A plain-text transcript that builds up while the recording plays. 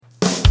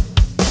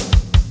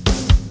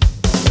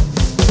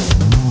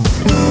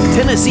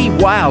Tennessee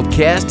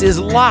Wildcast is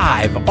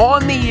live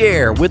on the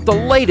air with the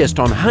latest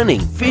on hunting,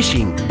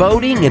 fishing,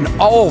 boating, and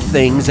all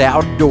things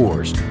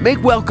outdoors.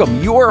 Make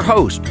welcome your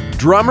host,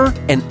 drummer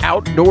and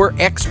outdoor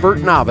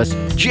expert novice,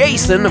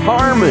 Jason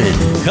Harmon.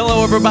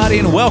 Hello, everybody,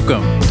 and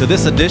welcome to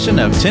this edition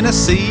of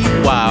Tennessee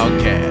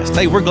Wildcast.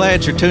 Hey, we're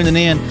glad you're tuning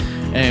in,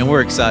 and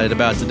we're excited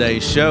about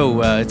today's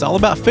show. It's all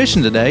about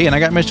fishing today, and I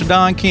got Mr.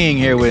 Don King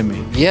here with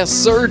me. Yes,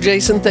 sir,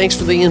 Jason. Thanks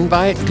for the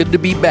invite. Good to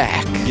be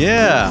back.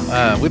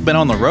 Yeah, we've been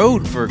on the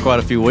road for quite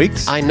a few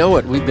weeks. I know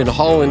it. We've been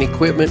hauling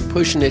equipment,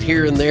 pushing it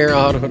here and there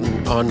out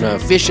on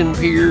fishing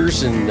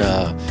piers, and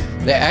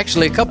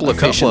actually a couple of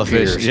fishing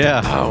piers.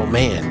 Yeah. Oh,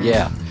 man,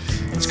 yeah.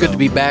 It's good to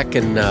be back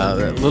in a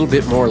little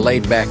bit more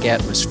laid-back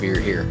atmosphere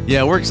here.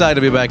 Yeah, we're excited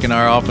to be back in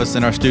our office,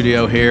 in our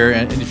studio here.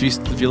 And if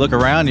you look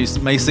around, you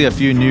may see a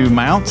few new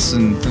mounts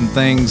and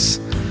things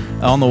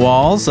on the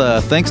walls.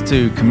 Thanks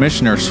to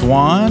Commissioner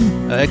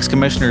Swan,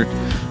 ex-Commissioner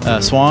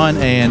Swan,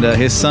 and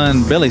his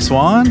son Billy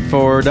Swan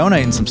for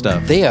donating some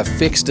stuff. They have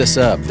fixed us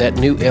up. That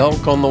new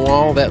elk on the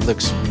wall, that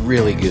looks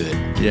really good.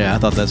 Yeah, I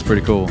thought that's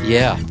pretty cool.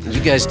 Yeah, you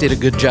guys did a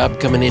good job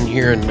coming in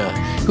here. And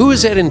who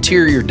was that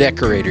interior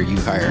decorator you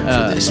hired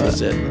for this?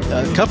 Was it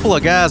a couple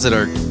of guys that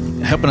are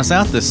helping us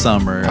out this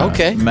summer?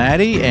 Okay,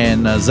 Maddie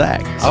and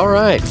Zach. All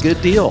right,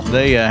 good deal.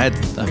 They had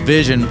a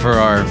vision for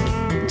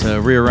to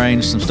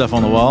rearrange some stuff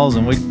on the walls,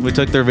 and we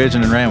took their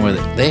vision and ran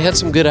with it. They had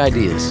some good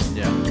ideas.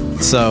 Yeah.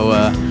 So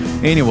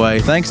anyway,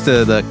 thanks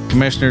to the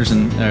commissioners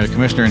and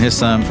commissioner and his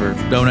son for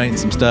donating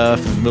some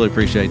stuff, and really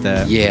appreciate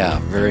that. Yeah,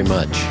 very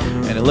much.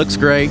 And it looks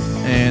great.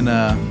 And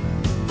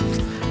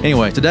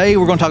anyway, today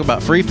we're going to talk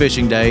about Free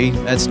Fishing Day.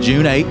 That's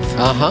June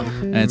 8th.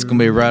 And it's going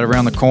to be right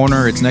around the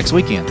corner. It's next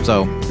weekend.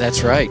 So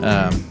that's right.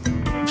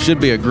 Should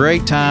be a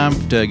great time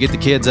to get the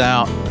kids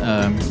out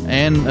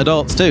and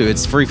adults too.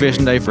 It's Free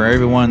Fishing Day for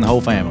everyone, the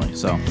whole family.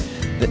 So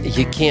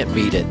you can't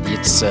beat it.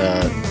 It's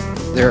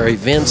there are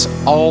events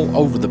all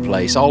over the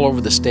place, all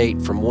over the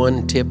state, from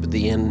one tip of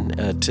the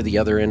end to the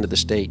other end of the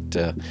state.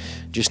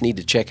 Just need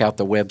to check out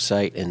the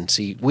website and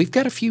see. We've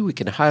got a few we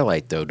can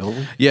highlight, though, don't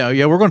we?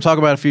 Yeah. We're going to talk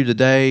about a few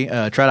today.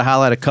 Try to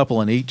highlight a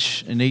couple in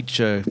each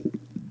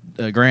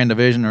grand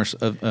division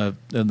of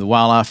the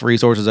Wildlife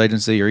Resources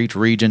Agency, or each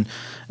region,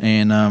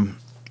 and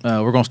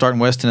we're going to start in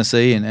West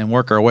Tennessee and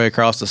work our way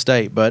across the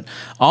state. But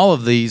all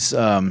of these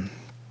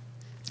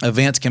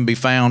events can be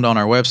found on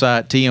our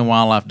website,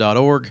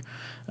 tnwildlife.org.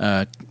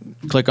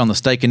 Click on the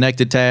Stay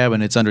Connected tab,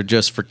 and it's under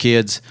Just for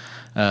Kids.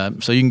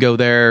 So you can go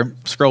there,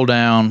 scroll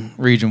down,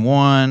 Region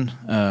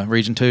 1,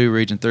 Region 2,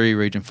 Region 3,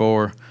 Region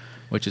 4,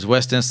 which is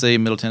West Tennessee,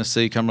 Middle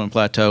Tennessee, Cumberland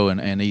Plateau,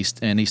 and East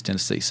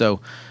Tennessee. So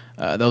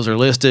those are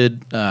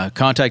listed.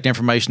 Contact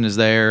information is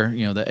there.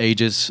 The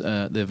ages,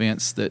 the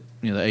events that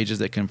the ages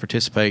that can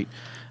participate.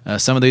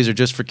 Some of these are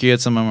just for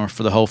kids. Some of them are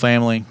for the whole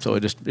family. So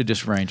it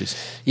just ranges.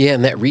 Yeah,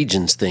 and that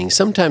regions thing,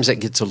 sometimes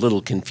that gets a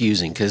little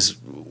confusing because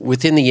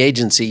within the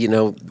agency,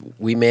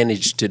 we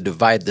managed to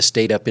divide the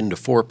state up into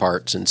 4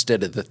 parts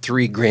instead of the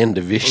 3 grand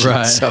divisions.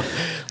 Right. So,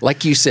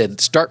 like you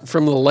said, start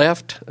from the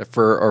left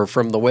or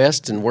from the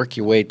west and work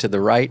your way to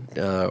the right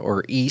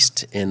or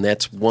east, and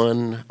that's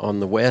 1 on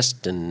the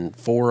west and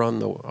 4 on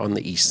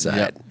the east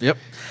side. Yep.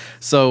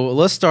 So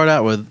let's start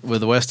out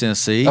with West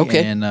Tennessee.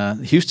 Okay.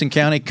 And Houston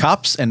County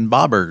Cops and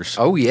Bobbers.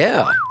 Oh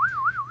yeah.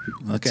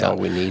 That's all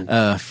we need.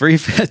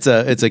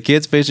 It's a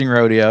kids fishing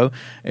rodeo.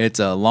 It's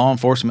a law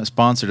enforcement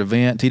sponsored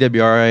event.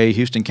 TWRA,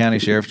 Houston County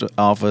Sheriff's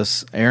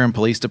Office, Aaron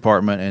Police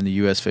Department, and the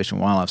U.S. Fish and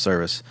Wildlife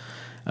Service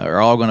are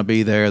all going to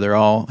be there. They're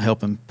all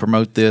helping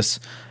promote this.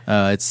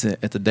 It's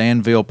at the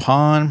Danville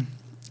Pond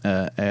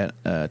at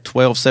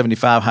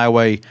 1275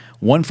 Highway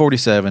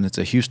 147. It's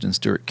a Houston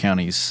Stewart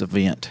County's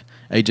event.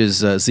 Ages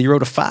 0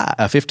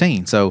 to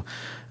 15. So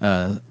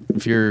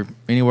if you're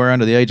anywhere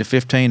under the age of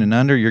 15 and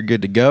under, you're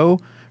good to go.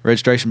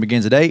 Registration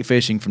begins at 8,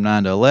 fishing from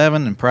 9 to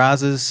 11, and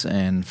prizes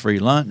and free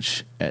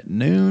lunch at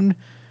noon.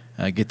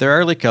 Get there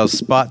early because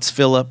spots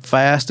fill up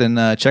fast, and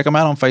check them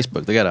out on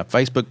Facebook. They got a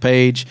Facebook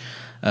page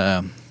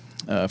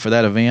for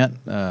that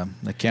event.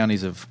 The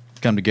counties have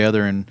come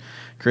together and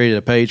created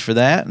a page for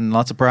that, and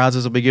lots of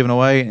prizes will be given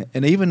away,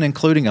 and even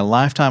including a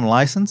lifetime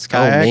license,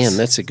 kayaks, oh man,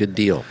 that's a good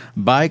deal.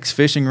 Bikes,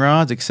 fishing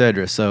rods,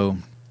 etc. So,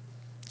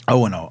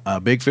 and a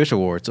big fish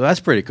award. So that's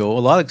pretty cool. A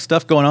lot of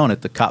stuff going on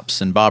at the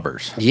Cops and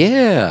Bobbers.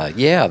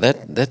 Yeah,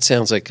 that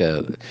sounds like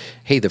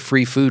the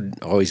free food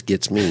always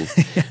gets me.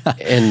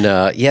 And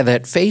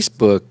that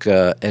Facebook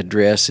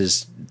address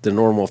is the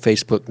normal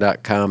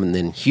facebook.com, and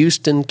then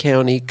Houston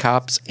County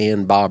Cops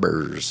and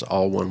Bobbers,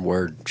 all one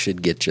word,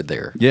 should get you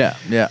there. Yeah.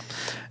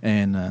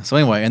 And so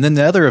anyway, and then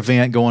the other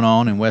event going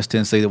on in West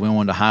Tennessee that we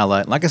wanted to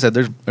highlight, like I said,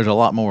 there's a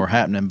lot more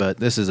happening, but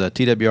this is a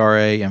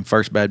TWRA and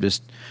First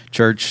Baptist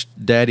Church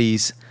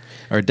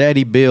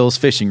Daddy Bill's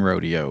Fishing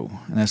Rodeo,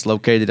 and that's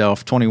located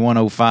off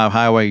 2105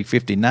 Highway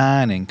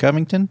 59 in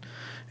Covington.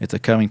 It's a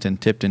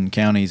Covington-Tipton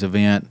counties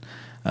event.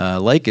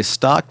 Lake is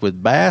stocked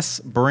with bass,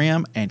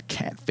 brim, and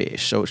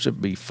catfish, so it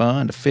should be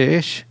fun to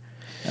fish.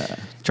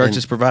 Church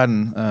is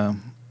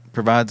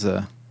provides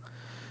a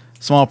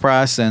small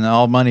price, and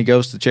all money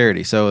goes to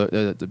charity.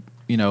 So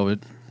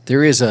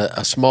There is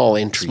a small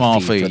entry Small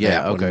fee fee, for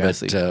yeah, that okay, I one,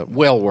 see. but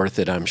well worth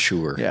it, I'm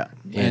sure. Yeah,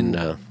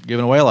 and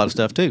giving away a lot of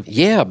stuff too.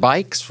 yeah,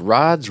 bikes,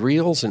 rods,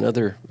 reels, and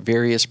other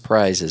various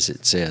prizes.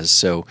 It says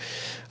so.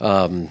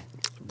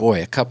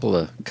 Boy, a couple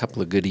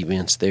of good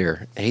events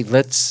there. Hey,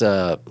 let's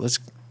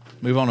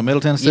Move on to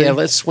Middle Tennessee. yeah,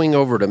 let's swing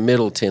over to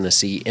Middle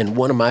Tennessee, and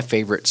one of my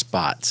favorite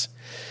spots.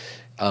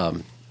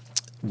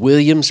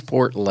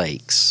 Williamsport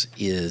Lakes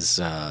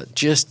is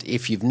just,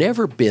 if you've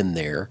never been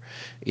there,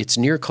 it's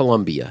near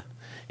Columbia.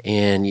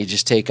 And you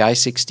just take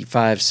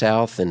I-65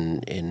 south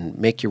and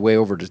make your way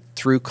over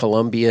through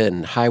Columbia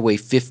and Highway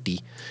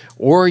 50.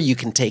 Or you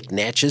can take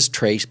Natchez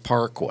Trace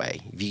Parkway.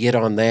 If you get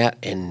on that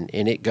and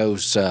it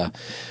goes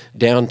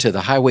down to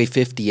the Highway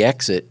 50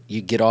 exit,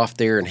 you get off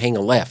there and hang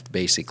a left,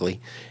 basically.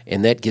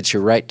 And that gets you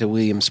right to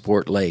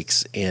Williamsport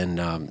Lakes. And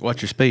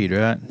Watch your speed,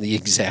 right?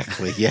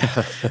 exactly,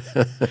 yeah.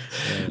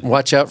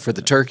 Watch out for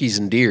the turkeys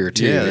and deer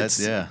too.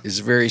 Yeah, It's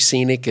very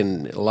scenic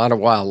and a lot of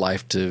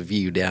wildlife to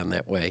view down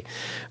that way.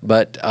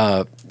 But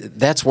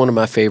that's one of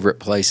my favorite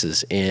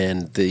places.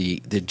 And the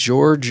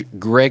George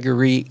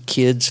Gregory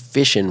Kids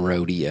Fishing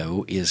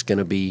Rodeo is going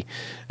to be,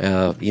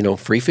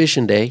 free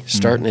fishing day,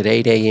 starting at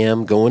 8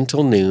 a.m., going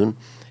till noon.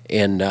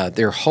 And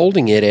they're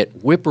holding it at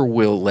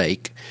Whippoorwill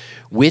Lake,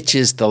 which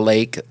is the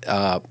lake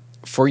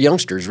for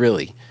youngsters,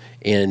 really.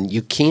 And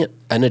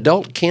an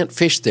adult can't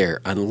fish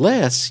there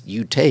unless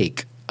you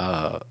take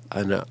a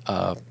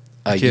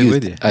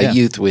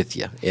youth with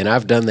you. And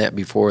I've done that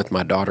before with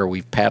my daughter.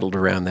 We've paddled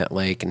around that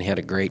lake and had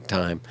a great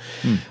time.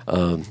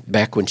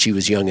 Back when she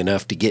was young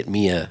enough to get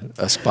me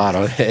a spot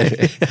on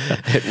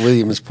at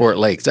Williamsport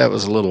Lakes. That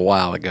was a little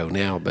while ago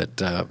now, but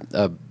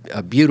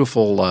a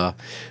beautiful,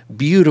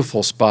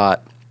 beautiful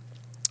spot.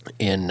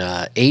 In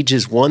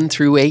ages 1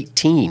 through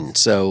 18,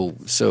 so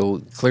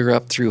clear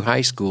up through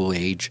high school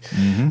age,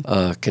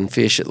 can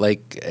fish at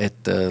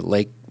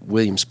Lake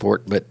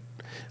Williamsport. But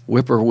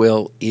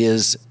Whippoorwill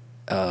is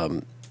a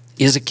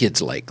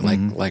kids' lake,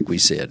 like we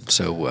said.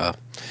 So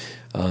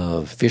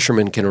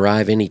fishermen can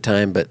arrive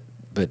anytime, but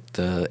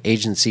the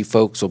agency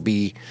folks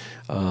will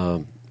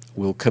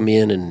come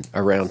in and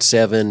around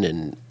 7,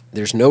 and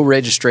there's no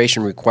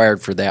registration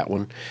required for that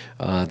one.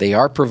 They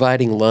are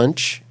providing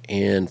lunch,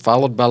 and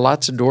followed by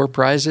lots of door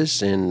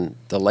prizes, and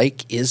the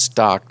lake is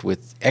stocked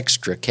with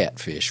extra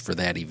catfish for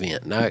that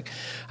event. And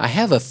I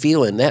have a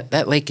feeling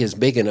that lake is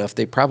big enough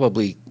they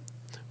probably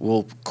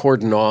will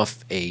cordon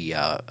off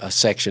a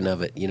section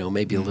of it,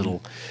 maybe a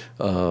little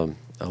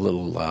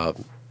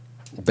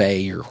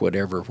bay or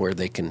whatever where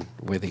they can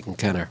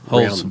kind of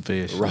hold some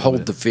fish,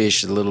 hold the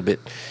fish a little bit,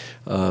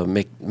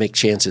 make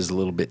chances a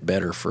little bit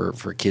better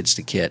for kids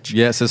to catch.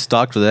 Yeah, it says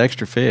stocked with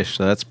extra fish,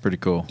 so that's pretty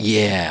cool.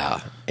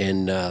 Yeah,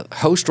 and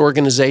host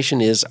organization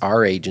is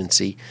our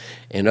agency,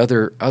 and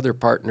other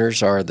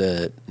partners are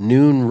the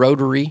Noon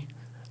Rotary,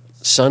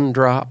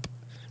 Sundrop,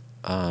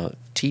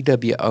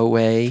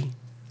 TWOA.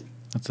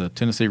 That's a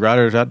Tennessee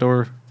Riders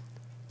Outdoor.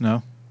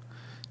 No,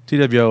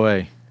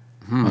 TWOA.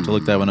 I'll have to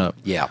look that one up.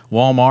 Yeah.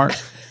 Walmart,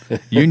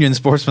 Union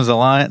Sportsman's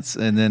Alliance,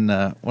 and then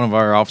one of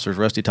our officers,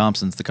 Rusty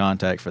Thompson's the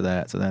contact for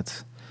that. So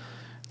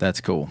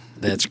that's cool.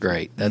 That's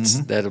great.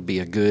 That'll be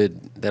a good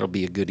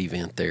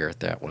event there at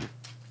that one.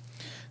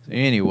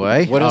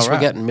 Anyway, what else we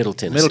got in Middle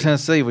Tennessee? Middle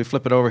Tennessee, we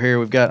flip it over here.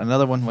 We've got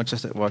another one, which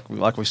is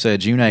like we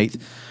said, June 8th,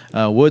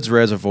 Woods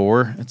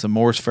Reservoir. It's a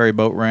Morris Ferry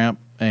boat ramp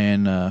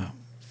and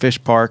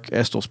Fish Park,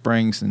 Estill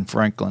Springs, and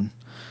Franklin.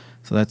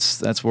 So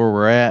that's where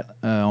we're at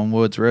on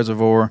Woods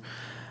Reservoir.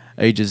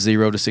 Ages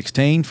 0 to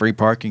 16, free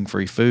parking,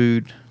 free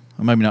food.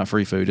 Well, maybe not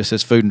free food. It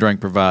says food and drink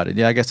provided.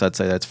 Yeah, I guess I'd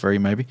say that's free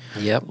maybe.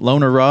 Yep.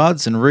 Loaner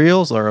rods and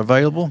reels are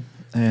available,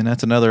 and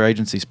that's another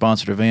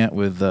agency-sponsored event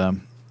with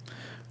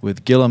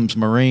Gillham's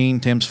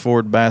Marine, Thames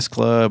Ford Bass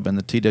Club, and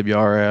the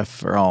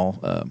TWRF are all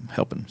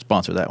helping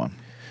sponsor that one.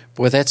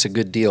 Boy, that's a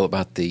good deal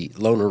about the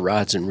loaner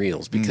rods and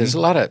reels, because a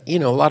lot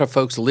of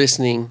folks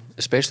listening,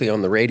 especially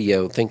on the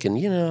radio,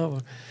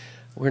 thinking,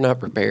 we're not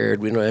prepared.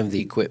 We don't have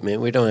the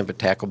equipment. We don't have a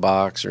tackle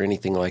box or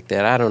anything like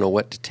that. I don't know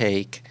what to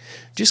take.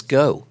 Just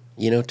go.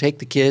 Take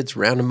the kids,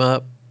 round them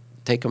up,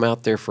 take them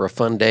out there for a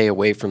fun day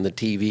away from the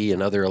TV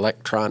and other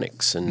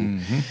electronics,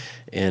 and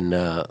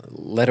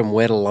let them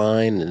wet a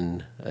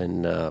line,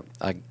 and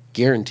I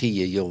guarantee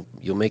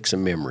you'll make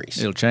some memories.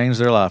 It'll change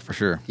their life for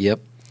sure. Yep.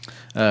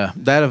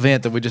 That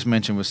event that we just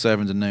mentioned was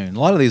 7 to noon. A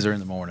lot of these are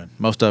in the morning.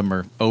 Most of them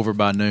are over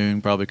by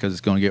noon, probably because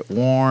it's going to get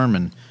warm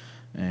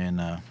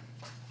and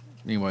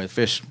anyway, the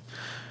fish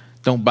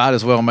don't bite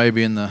as well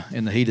maybe in the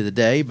heat of the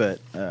day, but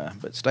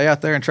stay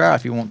out there and try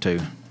if you want to.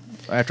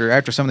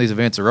 After some of these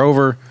events are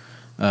over,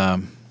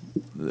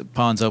 the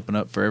ponds open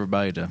up for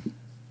everybody to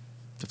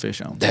fish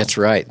on. That's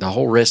right. The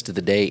whole rest of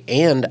the day,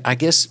 and I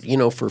guess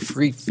for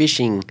free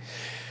fishing,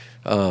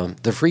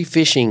 the free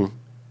fishing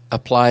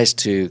applies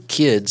to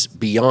kids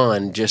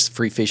beyond just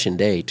free fishing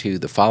day to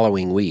the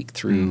following week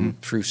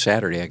through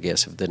Saturday, I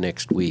guess, of the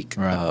next week.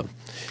 Right.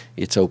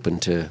 It's open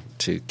to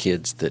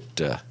kids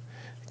that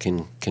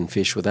can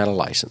fish without a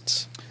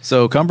license.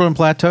 So Cumberland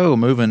Plateau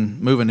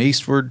moving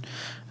eastward.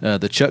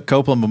 The Chuck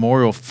Copeland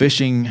Memorial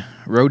Fishing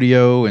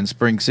rodeo in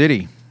Spring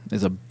City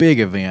is a big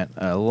event.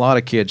 A lot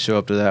of kids show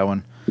up to that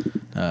one.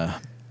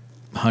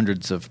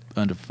 Hundreds of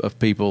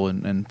people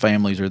and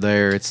families are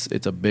there.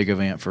 It's a big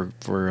event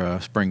for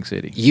Spring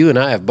City. You and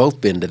I have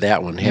both been to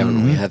that one,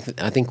 haven't we?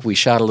 I think we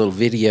shot a little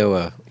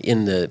video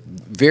in the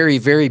very,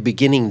 very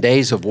beginning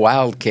days of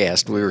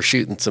Wildcast. We were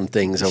shooting some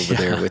things over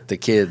there with the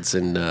kids,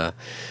 and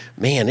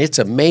man, it's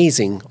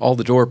amazing, all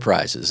the door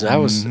prizes. And I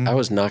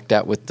was knocked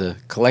out with the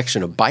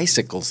collection of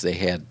bicycles they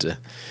had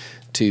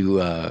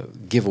to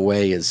give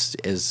away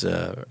as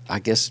I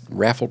guess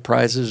raffle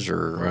prizes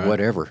or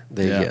whatever.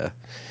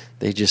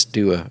 They just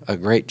do a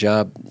great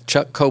job.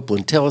 Chuck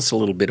Copeland, tell us a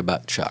little bit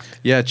about Chuck.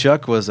 Yeah,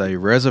 Chuck was a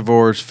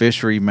reservoirs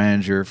fishery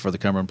manager for the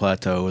Cumberland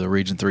Plateau, the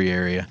Region 3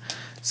 area.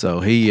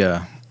 So he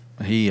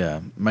made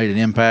an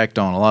impact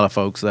on a lot of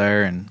folks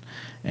there,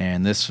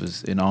 and this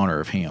was in honor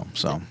of him.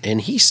 So,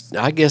 and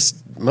I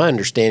guess my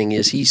understanding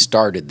is he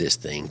started this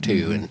thing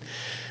too,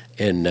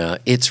 and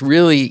it's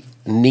really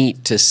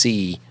neat to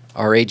see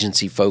our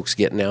agency folks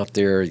getting out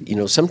there. You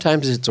know,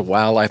 sometimes it's a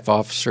wildlife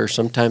officer,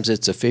 sometimes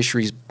it's a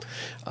fisheries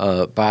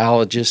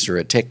biologist or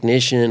a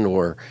technician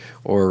or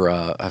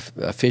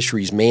a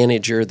fisheries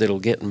manager that'll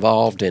get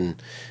involved and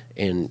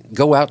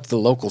go out to the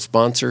local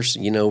sponsors.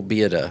 You know,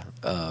 be it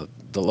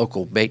the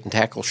local bait and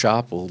tackle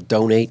shop will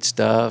donate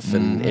stuff,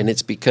 and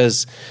it's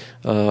because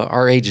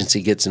our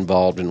agency gets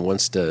involved and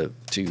wants to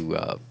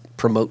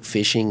promote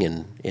fishing,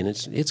 and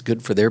it's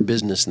good for their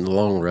business in the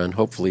long run.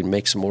 Hopefully,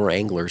 make some more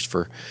anglers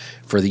for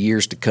the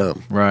years to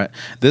come. Right.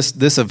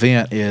 This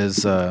event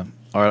is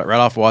right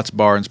off Watts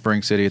Bar in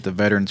Spring City at the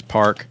Veterans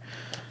Park.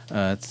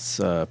 It's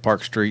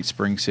Park Street,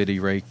 Spring City,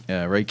 Ray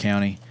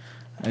County.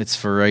 It's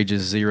for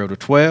ages 0 to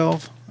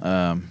 12.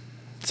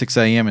 6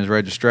 a.m. is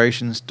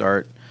registration.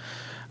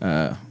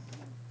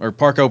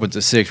 Park opens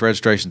at 6.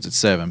 Registration's at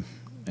 7.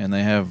 And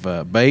they have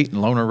bait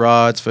and loaner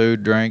rods,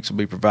 food, drinks will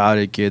be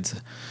provided. Kids.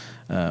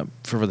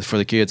 For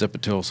the kids up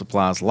until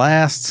supplies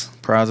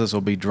last. Prizes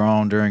will be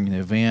drawn during the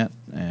event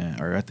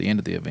or at the end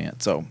of the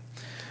event. So,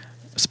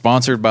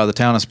 sponsored by the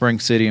town of Spring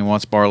City and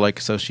Watts Bar Lake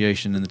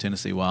Association and the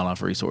Tennessee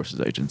Wildlife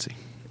Resources Agency.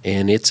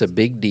 And it's a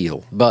big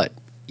deal, but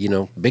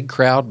big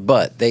crowd.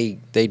 But they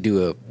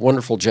do a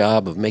wonderful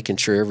job of making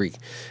sure every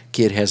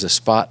kid has a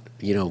spot.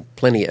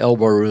 Plenty of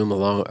elbow room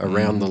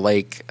around the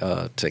lake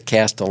to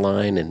cast a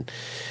line,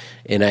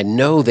 and I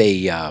know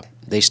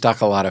they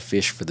stock a lot of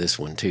fish for this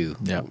one too.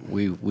 Yeah,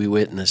 we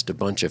witnessed a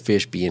bunch of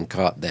fish being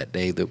caught that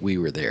day that we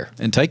were there.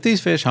 And take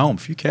these fish home.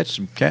 If you catch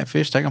some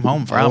catfish, take them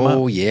home, fry them up.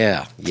 Oh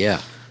yeah.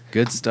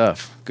 Good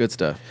stuff.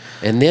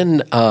 And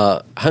then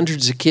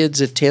hundreds of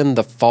kids attend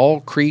the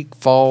Fall Creek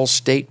Falls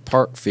State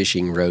Park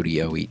Fishing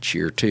Rodeo each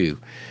year too.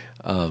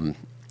 And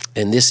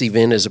this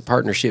event is a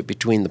partnership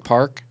between the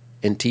park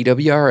and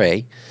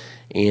TWRA,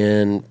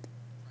 and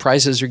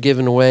prizes are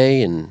given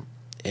away, and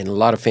a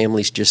lot of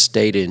families just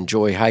stay to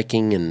enjoy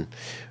hiking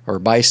or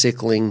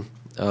bicycling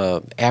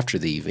after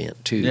the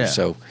event too. Yeah.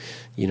 So,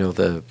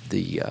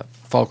 the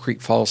Fall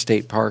Creek Falls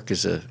State Park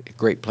is a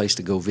great place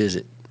to go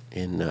visit,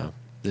 and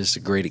this is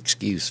a great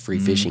excuse, free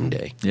fishing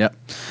day. Yep.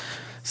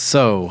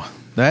 So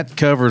that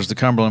covers the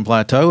Cumberland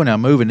Plateau. Now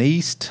moving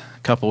east, a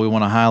couple we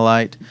want to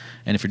highlight.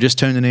 And if you're just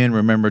tuning in,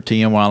 remember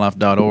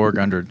tnwildlife.org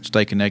under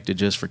Stay Connected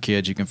just for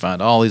kids. You can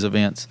find all these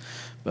events.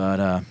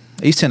 But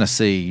East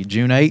Tennessee,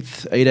 June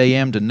 8th, 8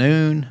 a.m. to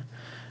noon,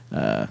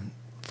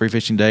 free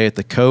fishing day at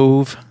the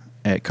Cove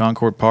at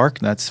Concord Park.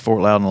 That's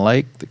Fort Loudon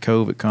Lake. The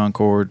Cove at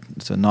Concord.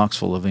 It's a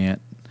Knoxville event,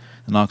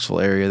 the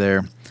Knoxville area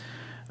there.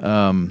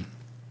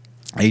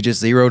 Ages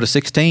 0 to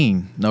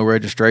 16, no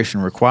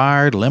registration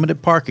required.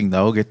 Limited parking,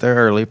 though. Get there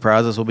early.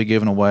 Prizes will be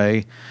given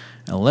away.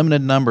 A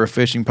limited number of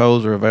fishing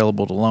poles are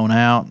available to loan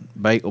out.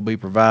 Bait will be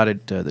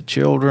provided to the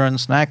children.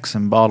 Snacks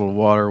and bottled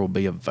water will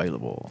be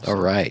available. So,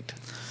 all right.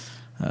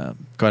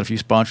 Quite a few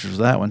sponsors of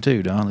that one,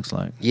 too, Don, looks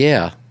like.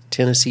 Yeah.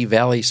 Tennessee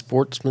Valley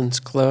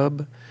Sportsman's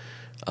Club,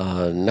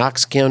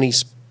 Knox County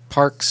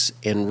Parks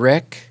and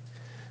Rec,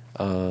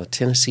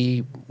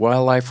 Tennessee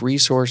Wildlife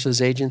Resources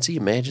Agency.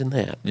 Imagine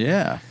that.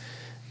 Yeah.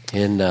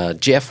 And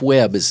Jeff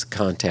Webb is the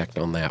contact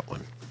on that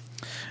one.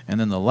 And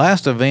then the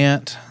last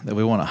event that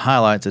we want to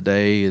highlight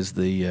today is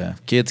the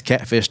Kids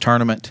Catfish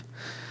Tournament,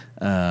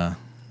 9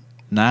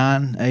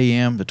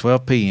 a.m. to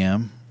 12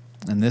 p.m.,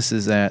 and this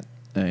is in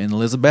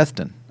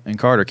Elizabethton in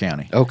Carter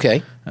County.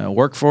 Okay.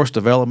 Workforce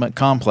Development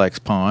Complex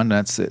Pond,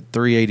 that's at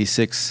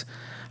 386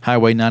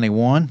 Highway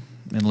 91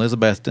 in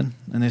Elizabethton,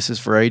 and this is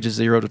for ages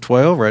 0 to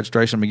 12.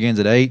 Registration begins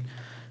at 8.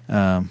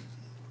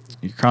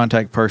 Your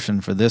contact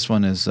person for this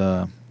one is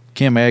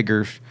Kim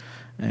Eggers,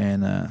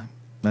 and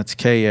that's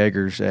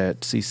Eggers at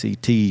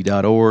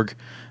cct.org.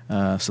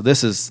 So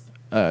this is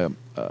an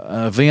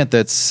event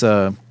that's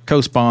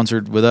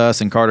co-sponsored with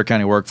us and Carter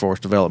County Workforce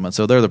Development.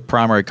 So they're the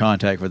primary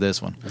contact for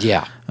this one.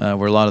 Yeah.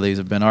 Where a lot of these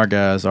have been our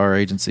guys, our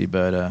agency.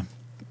 But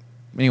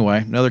anyway,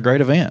 another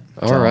great event.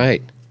 All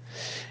right.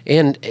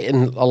 And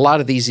a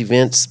lot of these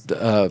events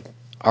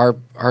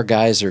our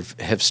guys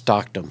have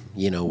stocked them,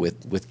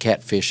 with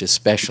catfish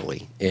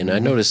especially, and I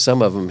noticed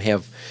some of them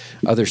have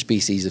other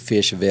species of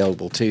fish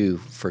available too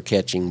for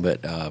catching.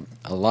 But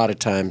a lot of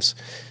times,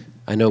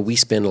 I know we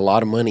spend a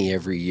lot of money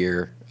every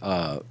year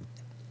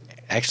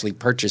actually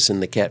purchasing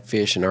the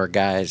catfish, and our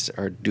guys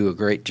do a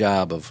great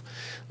job of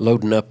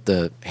loading up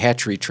the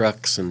hatchery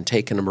trucks and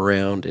taking them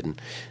around and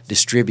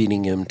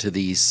distributing them to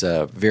these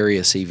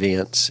various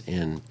events,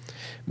 and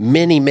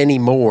many, many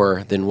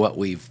more than what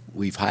we've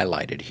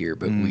highlighted here.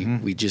 But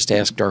we just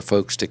asked our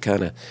folks to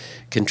kind of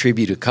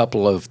contribute a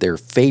couple of their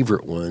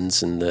favorite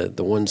ones, and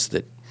the ones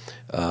that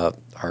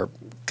are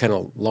kind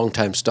of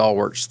longtime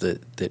stalwarts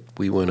that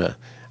we want to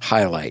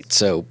highlight.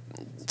 So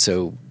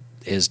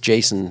as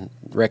Jason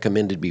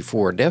recommended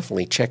before,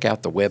 definitely check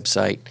out the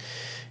website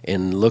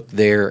and look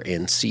there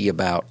and see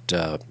about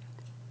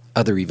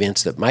other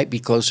events that might be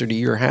closer to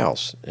your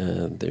house.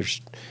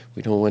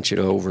 We don't want you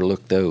to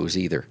overlook those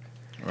either.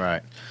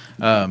 Right.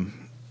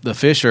 The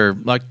fish are,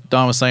 like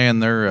Don was saying,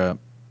 they're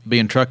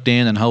being trucked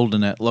in and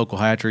holding at local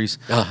hatcheries.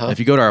 If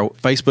you go to our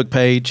Facebook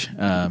page,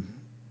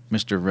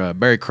 Mr.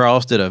 Barry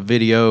Cross did a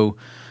video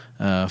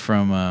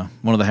from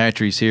one of the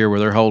hatcheries here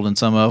where they're holding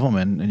some of them,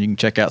 and you can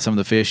check out some of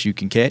the fish you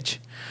can catch.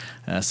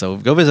 So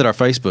go visit our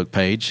Facebook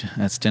page.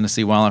 That's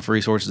Tennessee Wildlife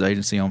Resources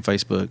Agency on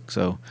Facebook.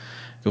 So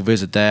go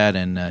visit that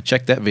and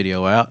check that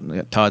video out. We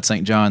got Todd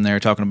St. John there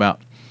talking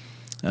about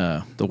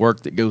the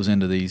work that goes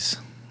into these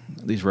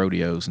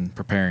rodeos and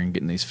preparing,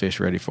 getting these fish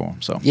ready for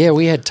them. So yeah,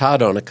 we had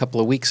Todd on a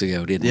couple of weeks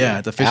ago, didn't we? Yeah,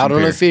 at the fishing out pier.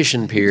 On a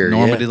fishing pier,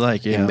 Normandy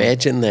Lake. Yeah,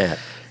 imagine that.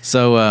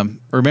 So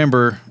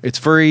remember, it's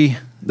free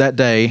that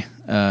day,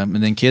 and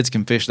then kids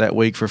can fish that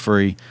week for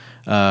free.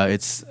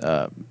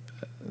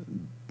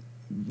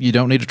 You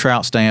don't need a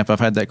trout stamp. I've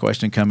had that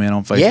question come in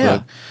on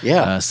Facebook.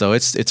 Yeah. So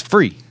it's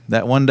free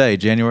that one day,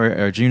 June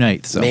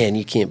 8th. So. Man,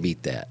 you can't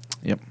beat that.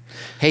 Yep.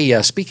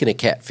 Hey, speaking of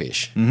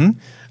catfish,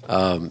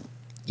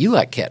 you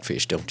like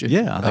catfish, don't you?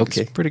 Yeah, I think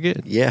it's pretty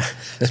good. Yeah.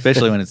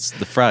 Especially when it's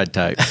the fried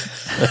type.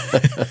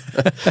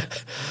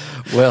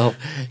 Well,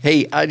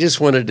 hey, I just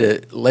wanted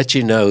to let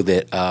you know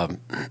that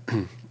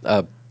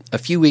a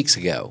few weeks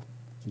ago,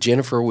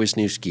 Jennifer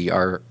Wisniewski,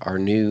 our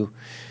new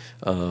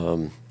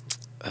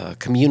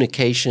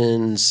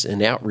communications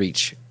and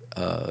outreach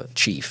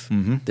chief,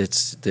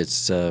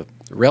 that's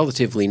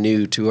relatively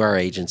new to our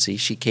agency.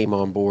 She came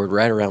on board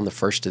right around the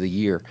first of the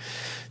year.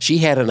 She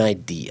had an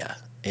idea,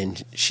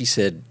 and she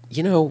said,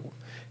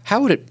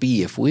 how would it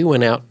be if we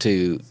went out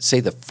to,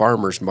 say, the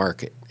farmer's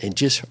market and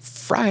just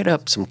fried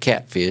up some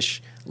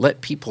catfish,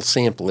 let people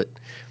sample it,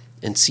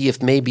 and see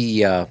if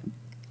maybe,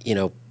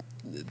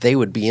 they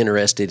would be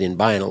interested in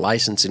buying a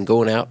license and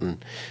going out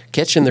and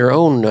catching their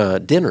own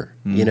dinner,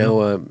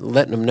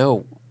 letting them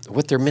know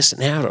what they're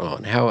missing out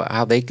on,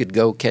 how they could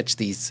go catch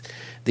these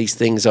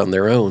things on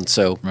their own.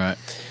 So, right.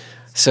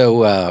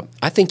 So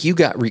I think you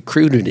got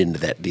recruited into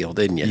that deal,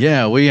 didn't you?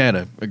 Yeah, we had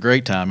a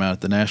great time out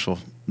at the Nashville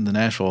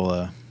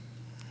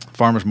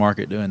farmers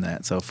market doing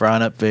that. So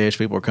frying up fish,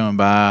 people were coming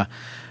by,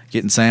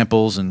 getting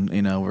samples, and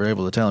we're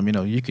able to tell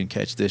them, you can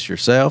catch this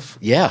yourself.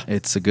 Yeah,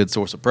 it's a good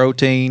source of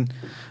protein.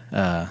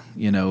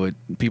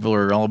 People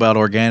are all about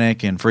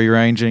organic and free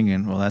ranging,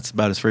 and that's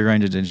about as free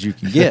ranging as you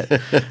can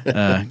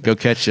get. Go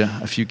catch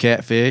a few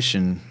catfish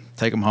and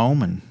take them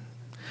home, and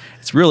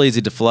it's real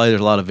easy to fillet.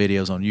 There's a lot of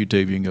videos on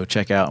YouTube you can go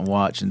check out and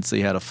watch and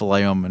see how to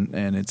fillet them,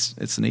 and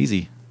it's an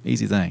easy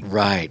thing.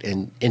 Right,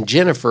 and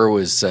Jennifer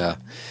was.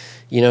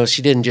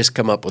 She didn't just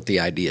come up with the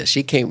idea.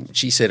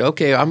 She said,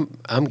 "Okay,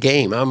 I'm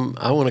game.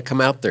 I want to come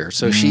out there."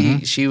 So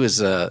she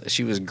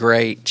was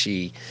great.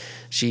 She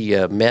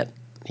met,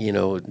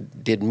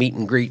 did meet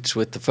and greets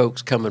with the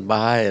folks coming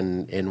by,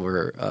 and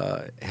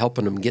were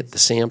helping them get the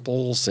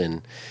samples.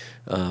 And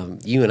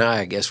you and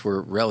I guess,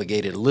 were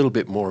relegated a little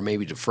bit more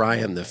maybe to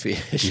frying the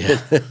fish.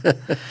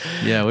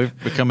 Yeah,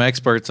 we've become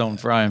experts on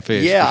frying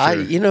fish. Yeah,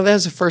 for sure. That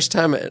was the first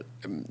time.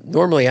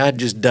 Normally, I'd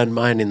just done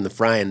mine in the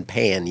frying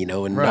pan,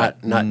 and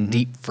right. not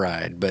deep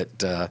fried. But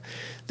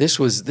this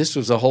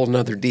was a whole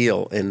nother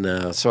deal,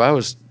 and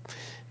so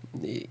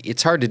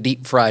it's hard to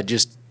deep fry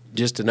just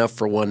enough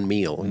for one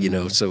meal,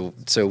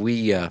 So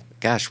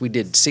we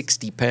did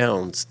 60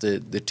 pounds the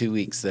 2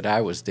 weeks that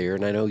I was there,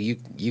 and I know you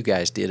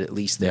guys did at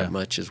least that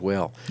much as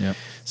well. Yep.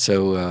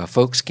 So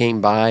folks came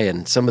by,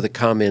 and some of the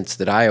comments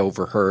that I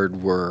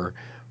overheard were,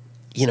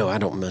 I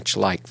don't much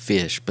like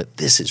fish, but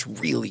this is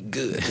really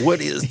good. What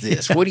is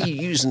this? What are you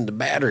using to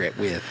batter it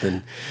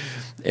with?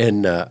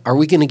 And are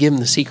we going to give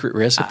them the secret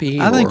recipe?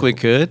 I think we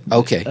could.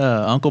 Okay.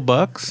 Uncle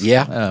Buck's.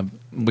 Yeah.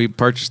 We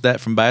purchased that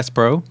from Bass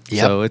Pro,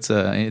 so it's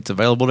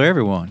available to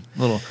everyone.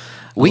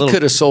 We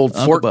could have sold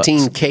Uncle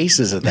 14 Bucks.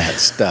 cases of that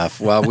stuff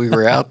while we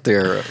were out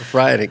there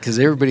frying it, because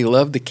everybody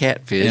loved the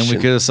catfish. And we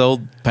could have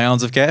sold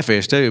pounds of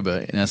catfish too,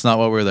 but that's not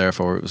what we were there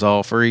for. It was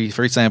all free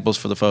samples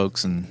for the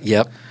folks, and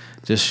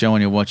just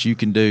showing you what you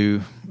can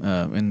do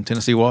in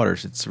Tennessee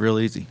waters. It's real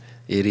easy.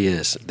 It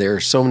is. There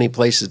are so many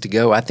places to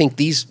go. I think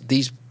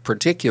these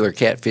particular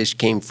catfish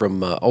came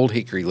from Old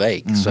Hickory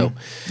Lake. So,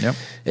 Yep.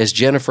 as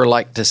Jennifer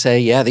liked to say,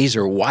 yeah, these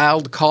are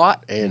wild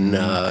caught and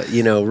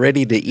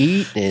ready to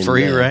eat and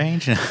Free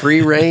range.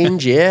 free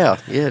range. Yeah,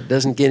 it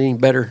doesn't get any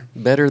better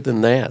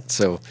than that.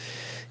 So,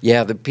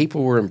 yeah, the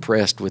people were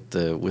impressed with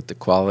the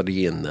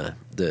quality and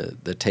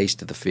the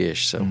taste of the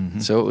fish. So,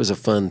 so it was a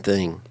fun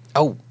thing.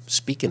 Oh,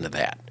 speaking of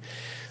that,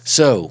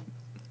 so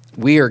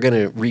we are going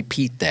to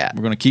repeat that.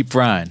 We're going to keep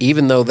frying.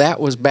 Even though that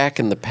was back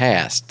in the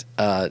past,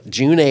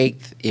 June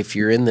 8th, if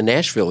you're in the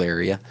Nashville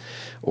area,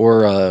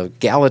 or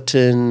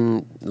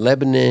Gallatin,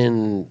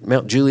 Lebanon,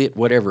 Mount Juliet,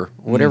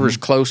 whatever's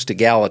close to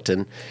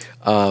Gallatin,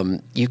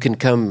 you can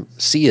come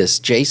see us.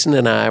 Jason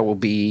and I will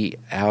be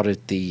out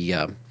at the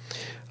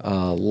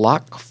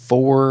Lock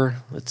 4.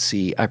 Let's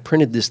see. I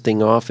printed this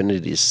thing off, and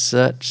it is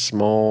such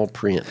small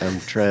print.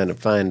 I'm trying to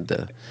find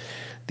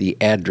the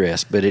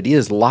address, but it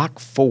is Lock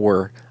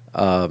 4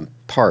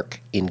 Park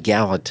in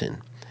Gallatin,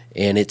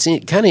 and it's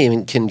kind of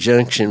in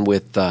conjunction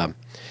with,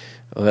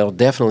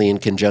 definitely in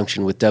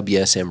conjunction with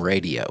WSM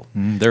Radio.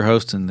 They're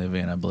hosting the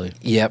event, I believe.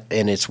 Yep,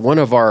 and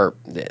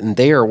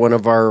they are one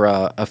of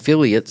our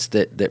affiliates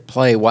that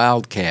play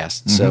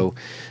Wildcast. So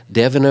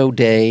Devin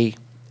O'Day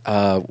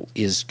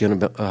is going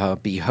to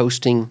be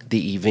hosting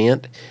the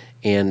event,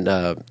 and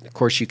of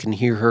course you can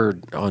hear her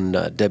on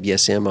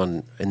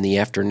WSM in the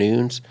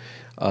afternoons.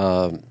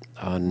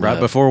 Right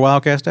before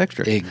Wildcast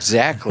Extra.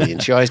 Exactly,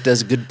 and she always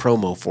does a good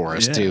promo for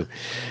us, too.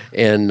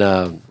 And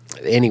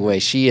anyway,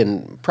 she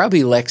and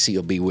probably Lexi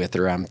will be with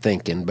her, I'm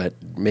thinking, but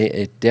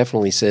it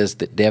definitely says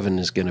that Devin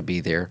is going to be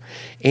there.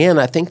 And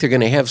I think they're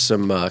going to have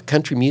some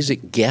country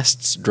music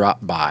guests drop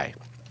by.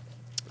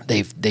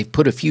 They've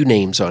put a few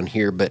names on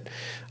here, but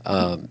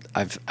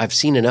I've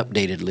seen an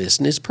updated list,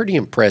 and it's pretty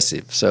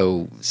impressive.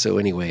 So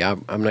anyway,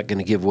 I'm not going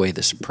to give away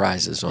the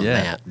surprises on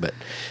that. But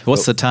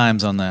what's the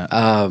times on that?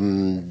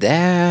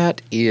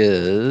 That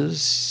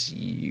is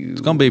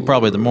it's going to be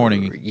probably the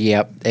morning.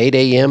 Yep, 8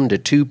 a.m. to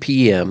 2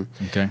 p.m.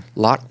 Okay.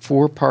 Lock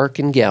 4 Park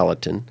in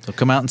Gallatin. So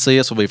come out and see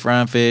us. We'll be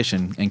frying fish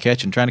and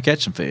trying to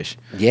catch some fish.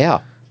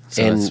 Yeah,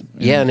 So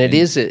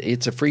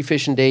it's a free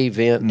fishing day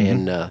event,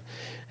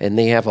 and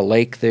they have a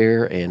lake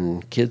there,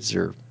 and kids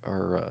are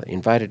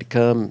invited to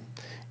come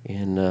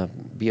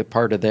and be a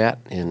part of that.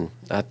 And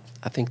I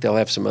think they'll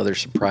have some other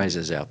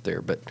surprises out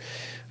there. But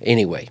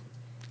anyway,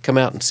 come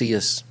out and see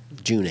us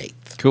June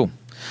 8th. Cool.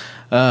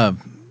 I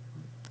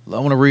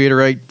want to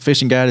reiterate,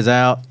 Fishing Guide is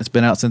out. It's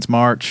been out since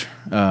March.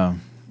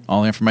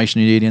 All the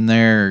information you need in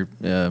there,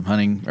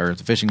 hunting or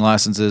the fishing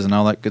licenses and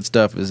all that good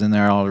stuff is in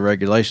there. All the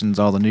regulations,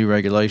 all the new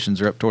regulations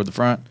are up toward the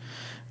front.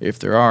 If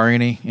there are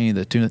any of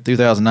the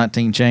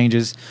 2019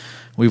 changes,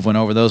 we've went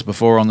over those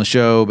before on the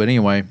show. But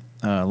anyway,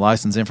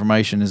 license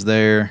information is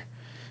there.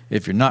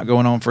 If you're not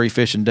going on Free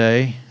Fishing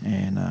Day,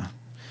 and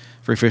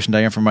Free Fishing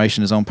Day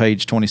information is on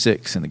page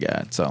 26 in the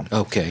guide. So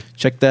Okay.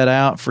 check that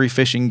out, Free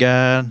Fishing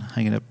Guide.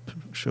 Hang it up,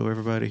 show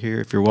everybody here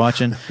if you're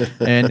watching.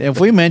 And if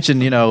we mention,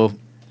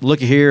 look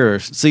here or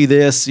see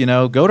this,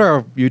 go to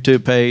our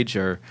YouTube page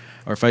or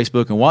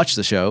Facebook and watch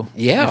the show.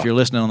 Yeah. If you're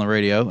listening on the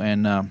radio,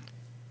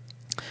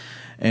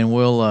 and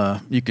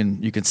we'll you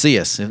can see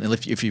us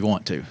if you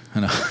want to.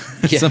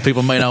 Some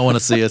people may not want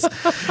to see us,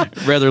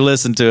 rather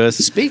listen to us.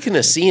 Speaking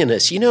of seeing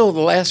us, the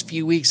last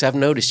few weeks I've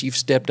noticed you've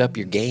stepped up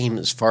your game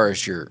as far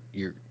as your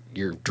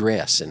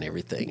dress and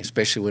everything,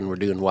 especially when we're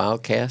doing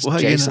Wildcast. Well,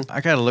 Jason,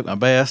 I gotta look my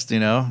best.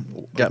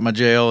 Got my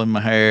gel in my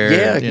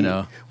hair.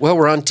 Yeah, Well,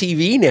 we're on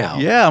TV now.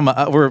 Yeah,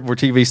 we're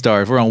TV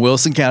stars. We're on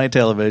Wilson County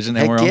Television,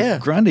 and we're on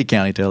Grundy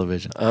County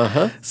Television.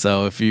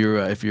 So if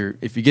you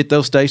get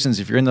those stations,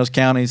 if you're in those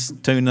counties,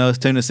 tune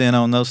us in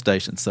on those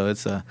stations. So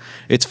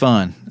it's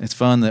fun. It's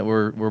fun that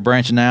we're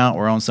branching out.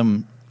 We're on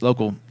some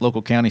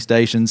local county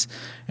stations,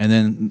 and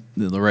then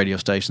the radio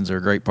stations are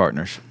great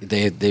partners.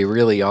 They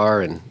really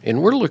are,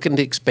 and we're looking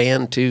to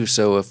expand too.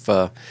 So if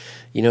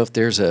if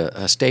there's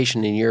a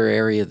station in your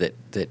area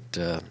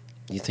that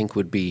you think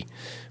we'd be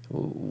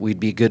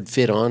a good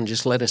fit on,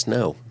 just let us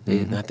know.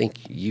 I think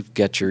you've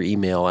got your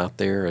email out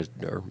there,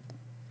 or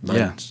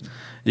mine's. Yeah,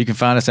 you can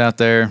find us out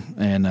there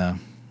and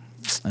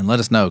let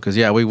us know, because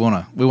we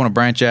want to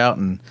branch out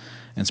and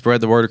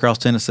spread the word across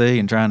Tennessee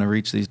and trying to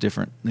reach these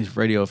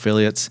radio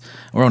affiliates.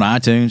 We're on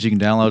iTunes. You can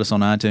download us on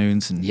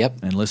iTunes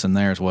and listen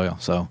there as well.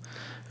 So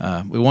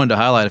we wanted to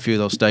highlight a few of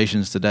those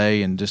stations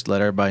today and just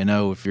let everybody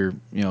know if you're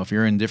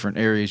in different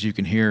areas, you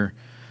can hear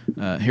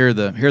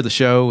the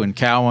show. In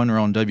Cowan, we're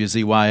on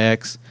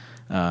WZYX.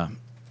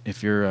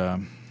 If you're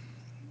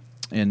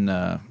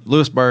in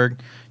Lewisburg,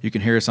 you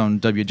can hear us on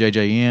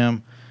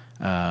WJJM.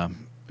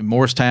 In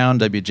Morristown,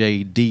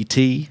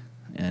 WJDT.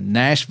 In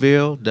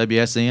Nashville,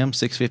 WSM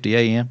 650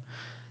 AM.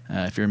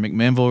 If you're in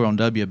McMinnville, we're on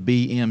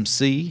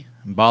WBMC.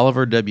 In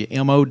Bolivar,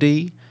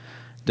 WMOD.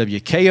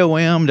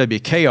 WKOM,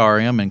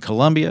 WKRM in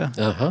Columbia.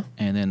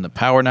 And then the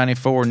Power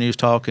 94 News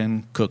Talk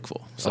in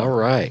Cookeville. So all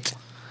right.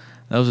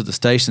 Those are the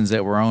stations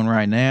that we're on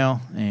right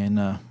now,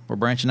 and we're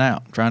branching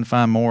out, trying to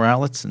find more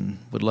outlets, and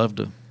would love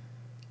to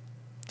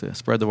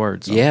spread the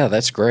word. So. Yeah,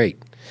 that's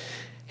great.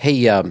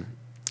 Hey,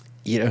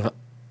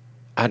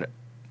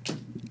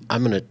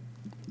 I'm gonna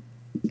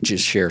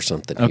just share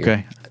something here.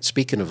 Okay.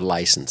 Speaking of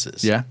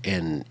licenses, Yeah.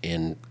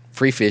 and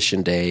free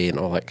fishing day and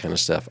all that kind of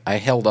stuff, I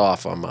held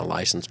off on my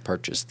license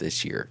purchase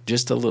this year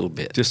just a little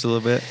bit. Just a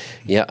little bit.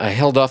 Yeah, I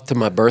held off to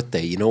my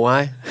birthday. You know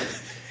why?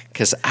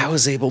 Because I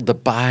was able to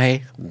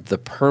buy the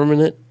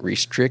permanent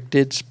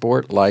restricted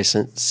sport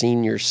license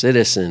senior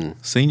citizen.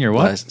 Senior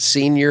what?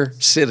 Senior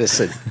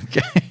citizen.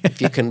 Okay.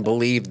 If you can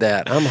believe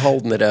that. I'm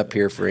holding it up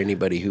here for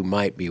anybody who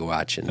might be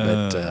watching.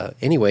 But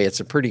anyway, it's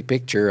a pretty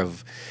picture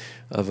of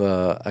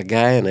a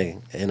guy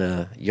and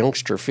a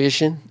youngster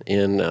fishing.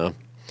 And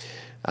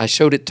I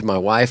showed it to my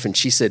wife, and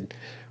she said,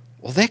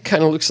 "Well, that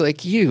kind of looks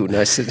like you." And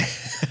I said,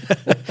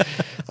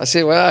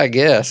 "Well, I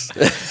guess."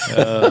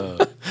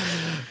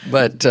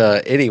 But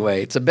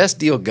anyway, it's the best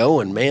deal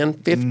going, man.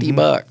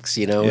 $50,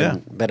 you know. Yeah.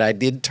 But I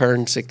did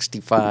turn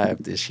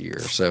 65 this year,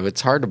 so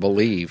it's hard to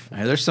believe.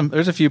 Hey, there's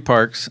a few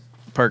perks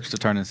to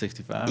turning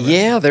 65. Right?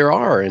 Yeah, there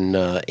are. And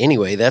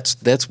anyway,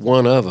 that's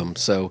one of them.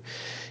 So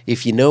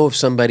if you know of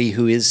somebody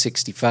who is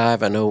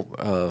 65, I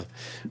know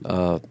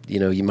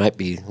you might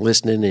be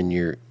listening, and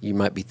you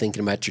might be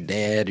thinking about your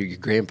dad or your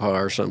grandpa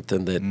or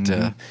something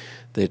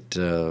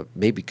that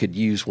maybe could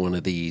use one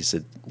of these.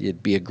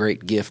 It'd be a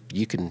great gift.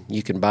 You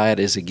can buy it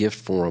as a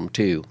gift for them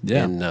too.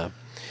 Yeah. And,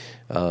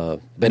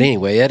 but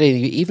anyway, that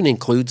even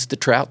includes the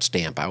trout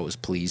stamp. I was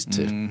pleased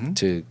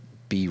to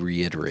be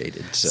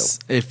reiterated. So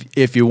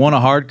if you want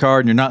a hard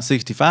card and you're not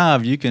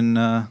 65, you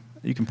can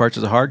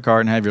purchase a hard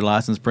card and have your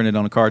license printed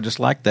on a card just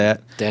like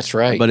that. That's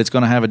right. But it's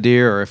going to have a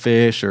deer or a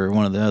fish or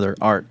one of the other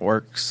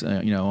artworks,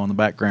 on the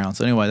background.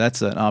 So anyway,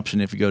 that's an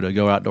option if you go to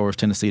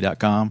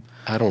GoOutdoorsTennessee.com.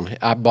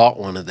 I bought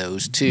one of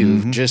those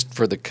too, just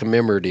for the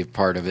commemorative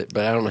part of it,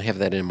 but I don't have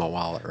that in my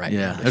wallet right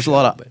now. Yeah,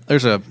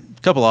 there's a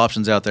couple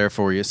options out there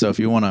for you. So if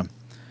you want to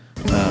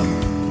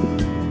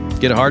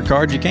get a hard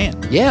card, you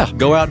can. Yeah.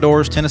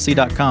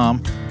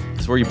 GoOutdoorsTennessee.com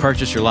is where you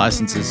purchase your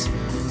licenses,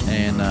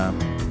 and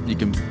you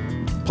can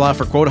apply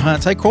for quota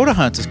hunts. Hey, quota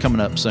hunts is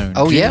coming up soon.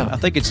 Oh, yeah. I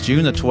think it's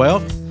June the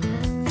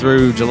 12th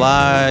through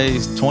July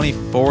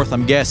 24th,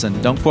 I'm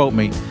guessing. Don't quote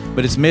me.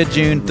 But it's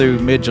mid-June through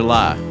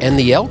mid-July. And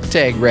the elk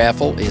tag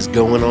raffle is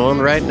going on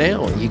right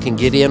now. You can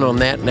get in on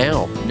that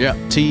now. Yeah,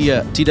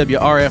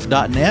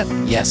 twrf.net.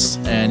 Yes.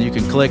 And you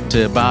can click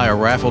to buy a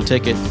raffle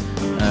ticket,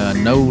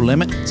 no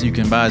limit. So you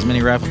can buy as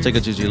many raffle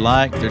tickets as you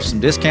like. There's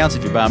some discounts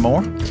if you buy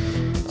more.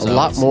 A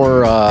lot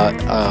more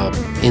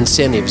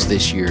incentives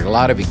this year. A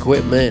lot of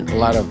equipment, a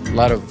lot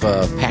of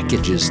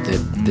packages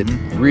that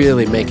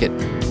really make it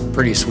a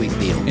pretty sweet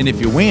deal. And if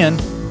you win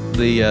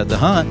the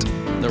hunt,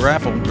 the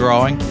raffle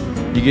drawing,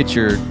 you get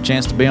your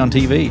chance to be on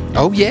TV.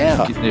 Oh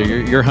yeah,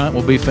 your hunt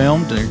will be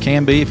filmed, and it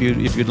can be if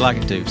you'd like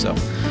it to. So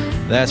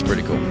that's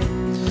pretty cool.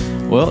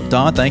 Well,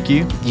 Don, thank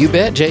you. You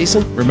bet,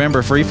 Jason.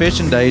 Remember, Free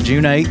Fishing Day,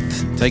 June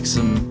 8th. Take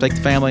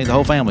the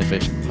whole family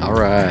fishing. All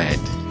right.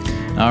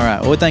 All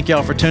right. Well, we thank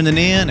y'all for tuning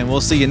in, and we'll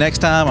see you next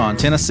time on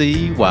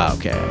Tennessee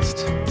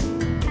Wildcast.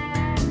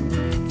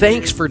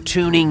 Thanks for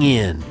tuning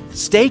in.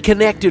 Stay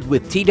connected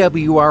with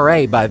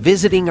TWRA by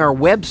visiting our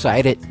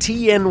website at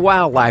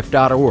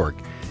tnwildlife.org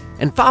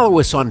and follow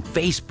us on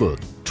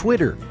Facebook,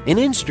 Twitter, and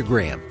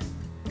Instagram.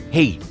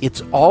 Hey,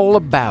 it's all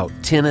about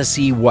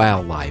Tennessee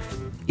wildlife.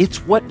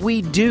 It's what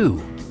we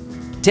do.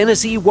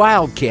 Tennessee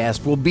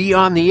Wildcast will be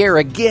on the air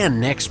again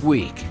next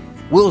week.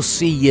 We'll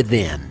see you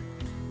then.